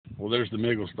Well, there's the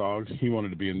Miggles dog. He wanted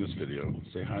to be in this video.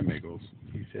 Say hi, Miggles.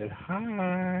 He said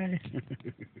hi.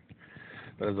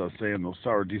 But as I was saying, those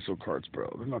sour diesel carts,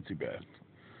 bro, they're not too bad.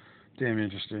 Damn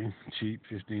interesting. Cheap,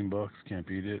 15 bucks. Can't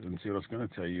beat it. And see, what I was going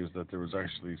to tell you is that there was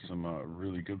actually some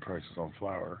really good prices on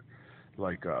flour.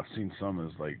 Like, I've seen some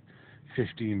as like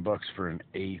 15 bucks for an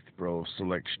eighth, bro, of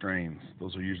select strains.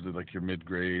 Those are usually like your mid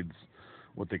grades,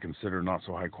 what they consider not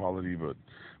so high quality, but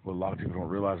what a lot of people don't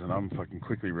realize, and I'm fucking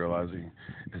quickly realizing,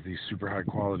 is these super high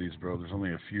qualities, bro. There's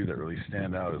only a few that really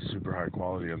stand out as super high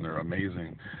quality, and they're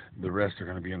amazing. The rest are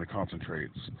going to be in the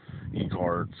concentrates,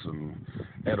 e-carts and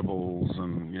edibles,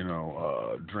 and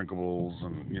drinkables,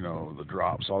 and the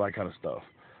drops, all that kind of stuff.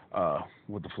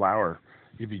 With the flour,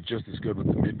 you'd be just as good with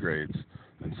the mid grades,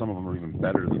 and some of them are even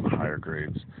better than the higher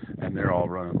grades, and they're all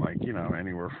running like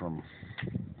anywhere from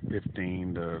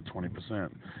 15 to 20%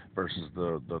 versus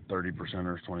the 30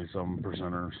 percenters, 27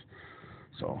 percenters.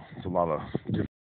 So it's a lot of different